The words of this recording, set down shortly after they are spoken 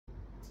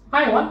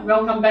Hi everyone,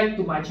 welcome back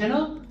to my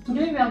channel.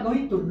 Today we are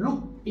going to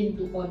look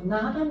into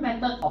another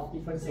method of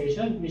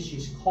differentiation which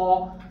is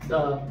called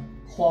the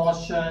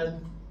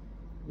quotient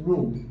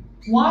rule.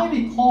 Why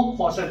we call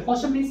quotient?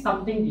 Quotient means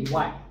something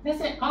divide. Let's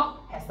say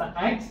up has an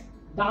x,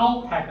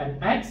 down have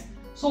an x.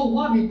 So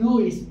what we do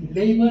is we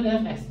label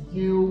them as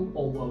u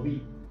over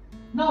v.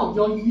 Now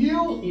your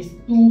u is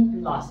 2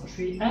 plus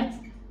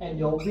 3x and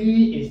your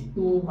v is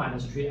 2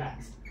 minus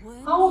 3x.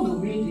 How do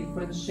we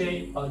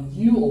differentiate a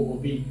u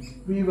over v?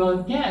 We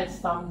will get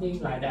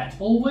something like that.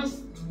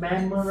 Always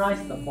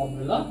memorize the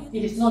formula.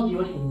 It is not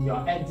given in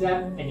your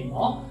exam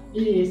anymore.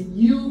 It is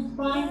u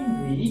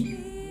prime v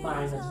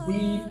minus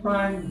v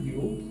prime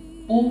u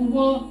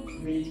over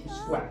v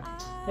squared.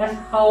 That's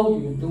how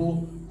you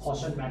do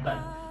quotient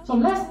method. So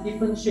let's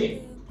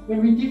differentiate.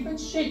 When we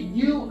differentiate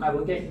u, I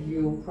will get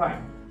u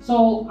prime.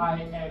 So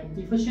I am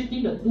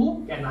differentiating the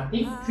 2, get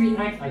nothing.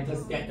 3x, I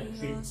just get the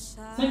 3.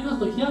 Same goes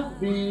to here,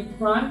 v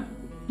prime,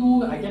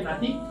 2, I get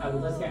nothing. I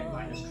will just get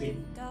minus 3.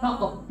 Now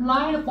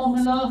apply the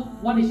formula.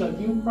 What is your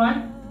u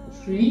prime?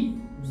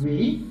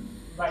 3v,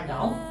 write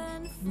down,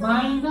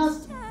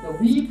 minus the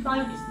v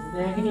prime is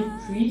negative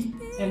 3,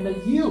 and the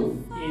u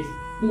is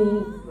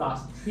 2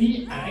 plus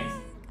 3x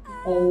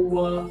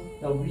over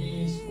the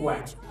v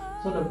squared.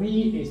 So the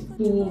v is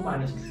 2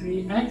 minus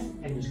 3x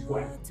and the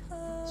square.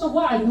 So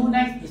what I do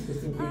next is to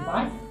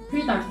simplify.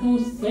 3 times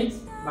 2, 6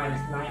 minus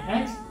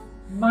 9x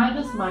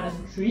minus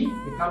 3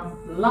 become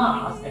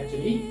plus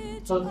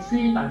actually. So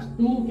 3 times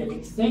 2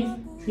 getting 6,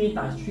 3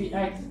 times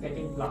 3x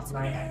getting plus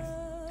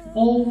 9x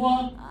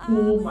over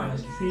 2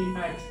 minus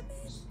 3x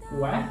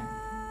squared.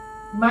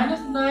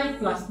 Minus 9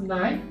 plus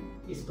 9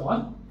 is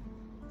gone.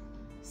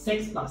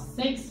 6 plus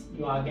 6,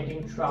 you are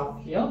getting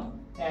 12 here,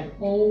 and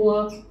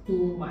over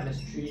 2 minus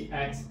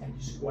 3x and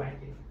you square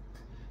it.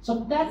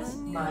 So that's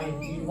my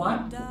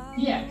d1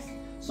 dx.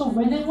 So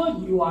whenever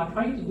you are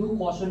trying to do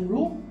quotient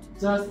rule,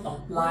 just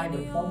apply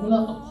the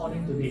formula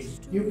according to this.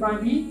 U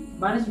prime v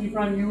minus v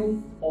prime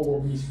u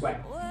over v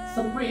squared.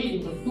 Separate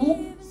it into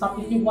 2,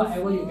 substitute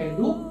whatever you can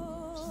do,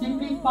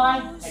 simplify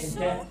and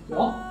get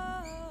your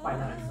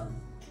final answer.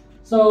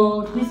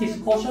 So this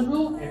is quotient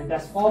rule and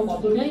that's all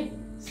for today.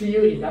 See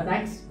you in the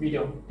next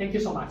video. Thank you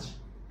so much.